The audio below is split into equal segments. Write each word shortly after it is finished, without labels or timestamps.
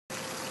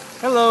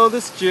Hello,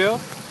 this is Jill.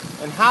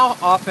 And how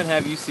often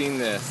have you seen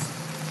this?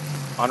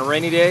 On a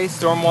rainy day,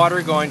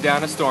 stormwater going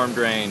down a storm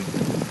drain.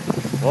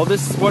 Well,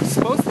 this is what's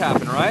supposed to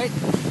happen, right?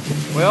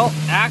 Well,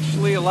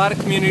 actually, a lot of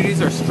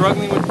communities are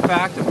struggling with the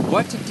fact of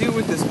what to do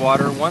with this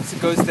water once it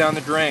goes down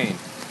the drain.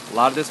 A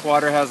lot of this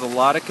water has a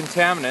lot of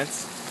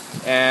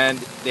contaminants, and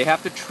they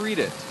have to treat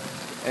it.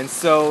 And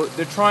so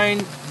they're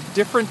trying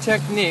different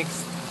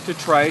techniques to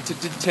try to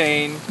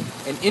detain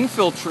and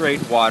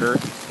infiltrate water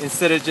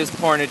instead of just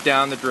pouring it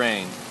down the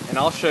drain. And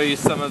I'll show you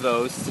some of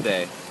those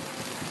today.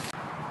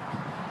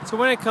 So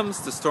when it comes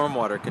to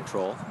stormwater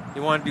control,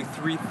 you want to do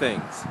three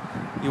things.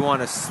 You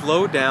want to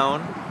slow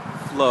down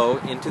flow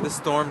into the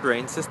storm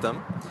drain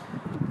system.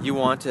 You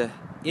want to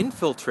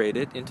infiltrate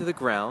it into the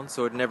ground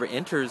so it never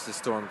enters the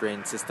storm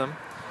drain system.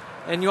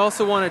 And you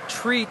also want to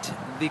treat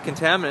the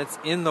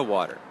contaminants in the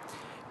water.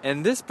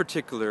 And this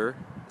particular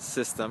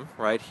system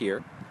right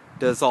here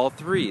does all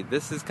three.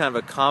 This is kind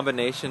of a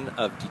combination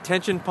of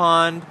detention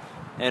pond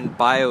and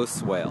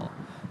bioswale.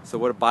 So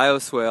what a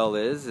bioswale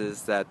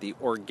is that the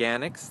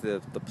organics,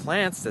 the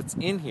plants that's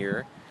in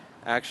here,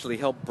 actually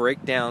help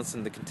break down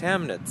some of the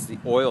contaminants, the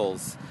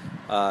oils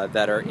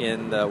that are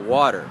in the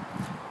water.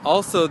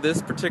 Also,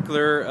 this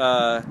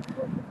particular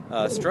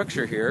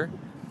structure here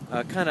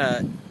kind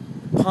of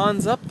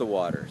ponds up the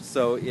water,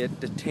 so it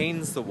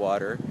detains the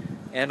water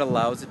and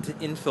allows it to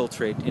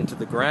infiltrate into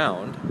the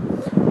ground.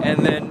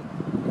 And then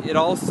it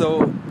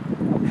also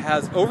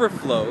has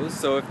overflows,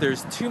 so if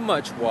there's too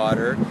much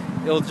water,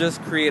 it'll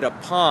just create a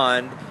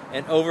pond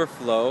and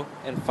overflow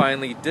and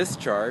finally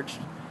discharge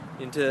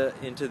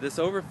into this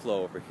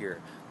overflow over here.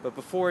 But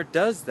before it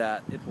does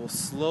that, it will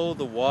slow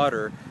the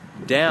water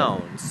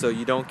down so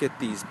you don't get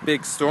these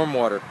big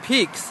stormwater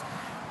peaks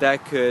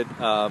that could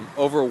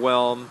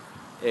overwhelm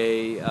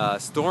a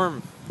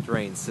storm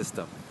drain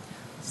system.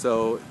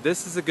 So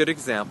this is a good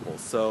example.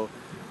 So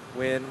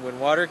when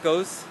water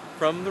goes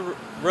from the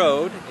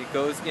road, it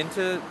goes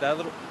into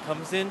that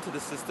comes into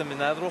the system in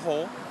that little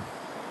hole,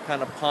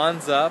 kind of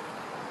ponds up.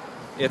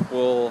 It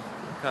will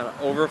kind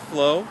of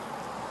overflow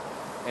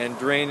and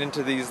drain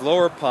into these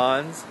lower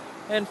ponds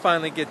and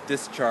finally get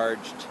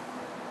discharged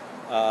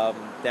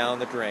down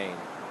the drain.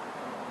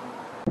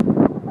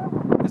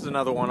 There's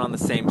another one on the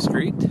same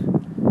street,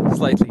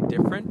 slightly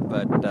different,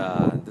 but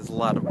there's a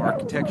lot of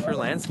architecture,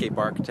 landscape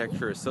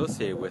architecture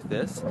associated with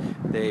this.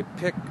 They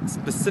pick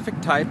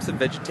specific types of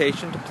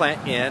vegetation to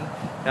plant in.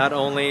 Not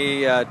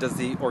only does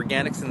the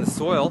organics in the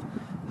soil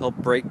help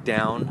break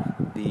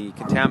down the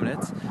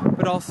contaminants,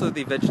 but also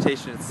the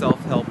vegetation itself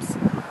helps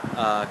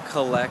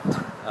collect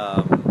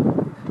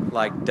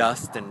like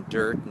dust and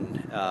dirt,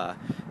 and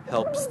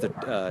helps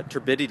the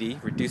turbidity,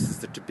 reduces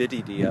the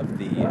turbidity of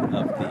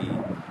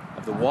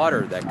the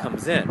water that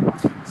comes in.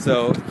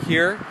 So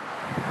here,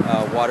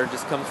 water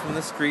just comes from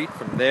the street,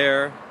 from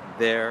there.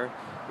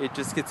 It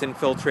just gets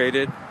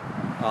infiltrated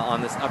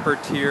on this upper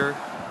tier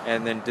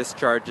and then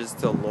discharges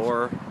to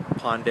lower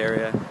pond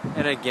area.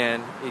 And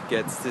again, it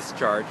gets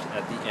discharged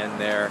at the end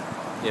there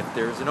if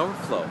there's an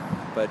overflow.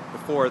 But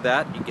before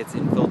that, it gets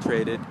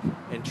infiltrated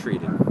and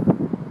treated.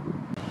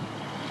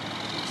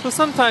 So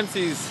sometimes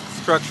these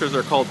structures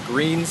are called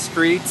green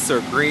streets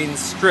or green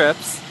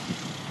strips.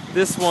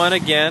 This one,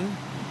 again,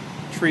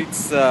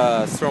 treats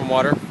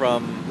stormwater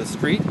from the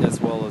street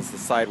as well as the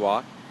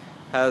sidewalk.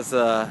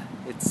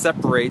 It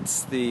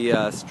separates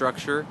the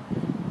structure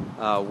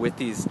with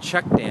these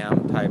check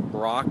dam type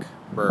rock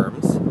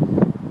berms,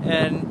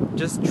 and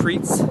just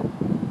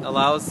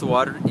allows the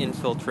water to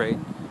infiltrate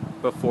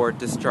before it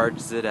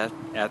discharges it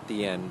at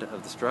the end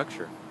of the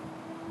structure.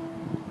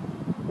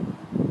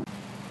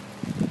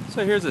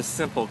 So here's a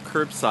simple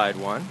curbside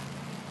one.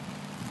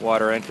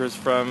 Water enters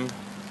from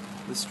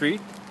the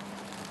street,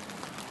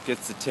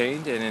 gets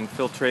detained and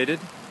infiltrated,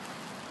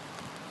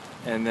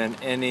 and then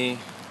any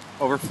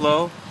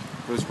overflow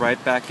goes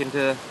right back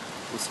into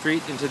the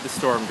street, into the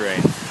storm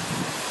drain.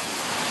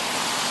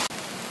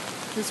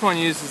 This one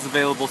uses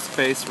available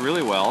space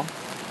really well.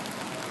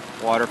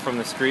 Water from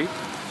the street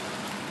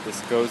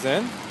just goes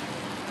in,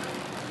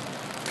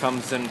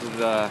 comes into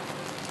the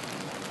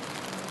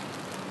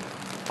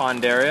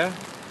pond area,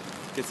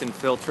 gets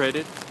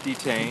infiltrated,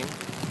 detained,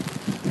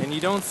 and you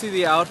don't see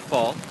the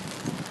outfall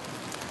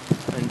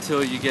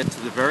until you get to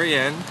the very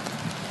end.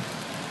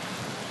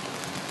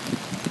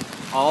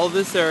 All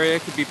this area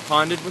could be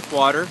ponded with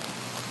water.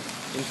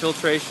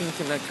 Infiltration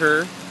can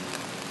occur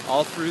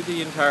all through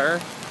the entire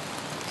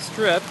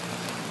strip.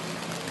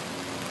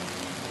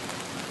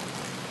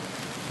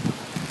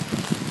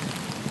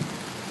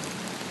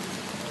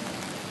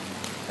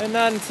 And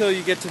not until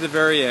you get to the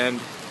very end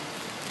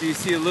do you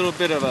see a little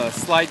bit of a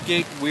slide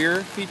gate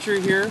weir feature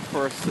here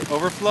for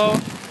overflow,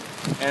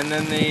 and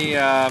then the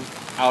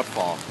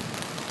outfall.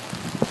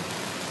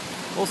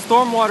 Well,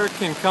 stormwater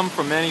can come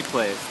from any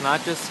place,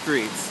 not just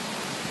streets.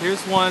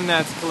 Here's one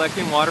that's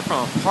collecting water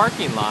from a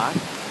parking lot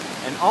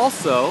and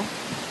also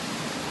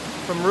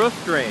from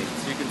roof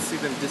drains. You can see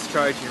them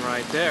discharging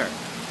right there.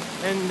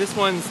 And this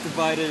one's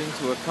divided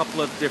into a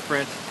couple of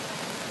different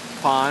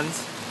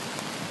ponds.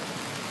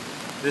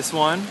 This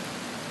one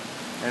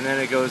and then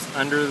it goes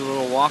under the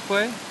little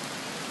walkway,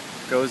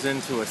 goes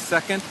into a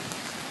second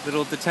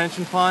little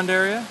detention pond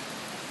area,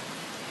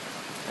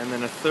 and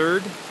then a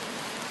third,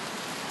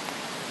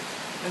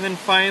 and then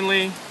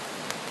finally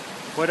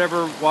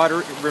whatever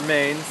water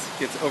remains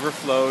gets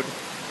overflowed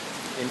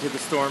into the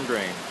storm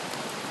drain.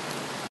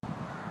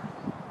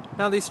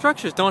 Now these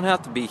structures don't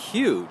have to be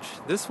huge.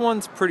 This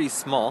one's pretty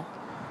small.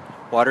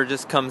 Water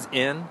just comes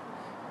in,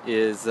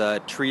 is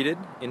treated,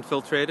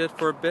 infiltrated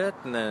for a bit,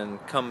 and then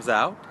comes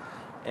out.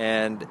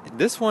 And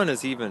this one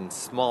is even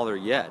smaller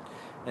yet.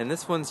 And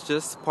this one's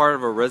just part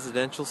of a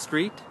residential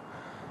street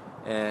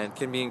and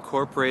can be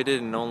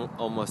incorporated in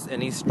almost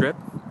any strip.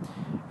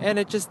 And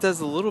it just does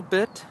a little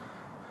bit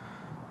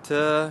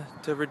to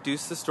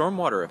reduce the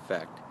stormwater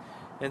effect.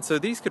 And so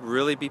these could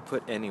really be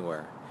put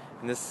anywhere.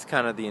 And this is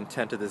kind of the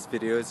intent of this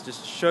video, is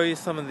just to show you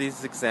some of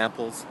these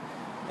examples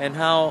and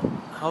how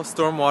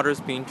stormwater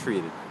is being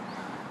treated.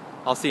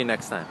 I'll see you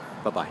next time.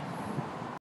 Bye-bye.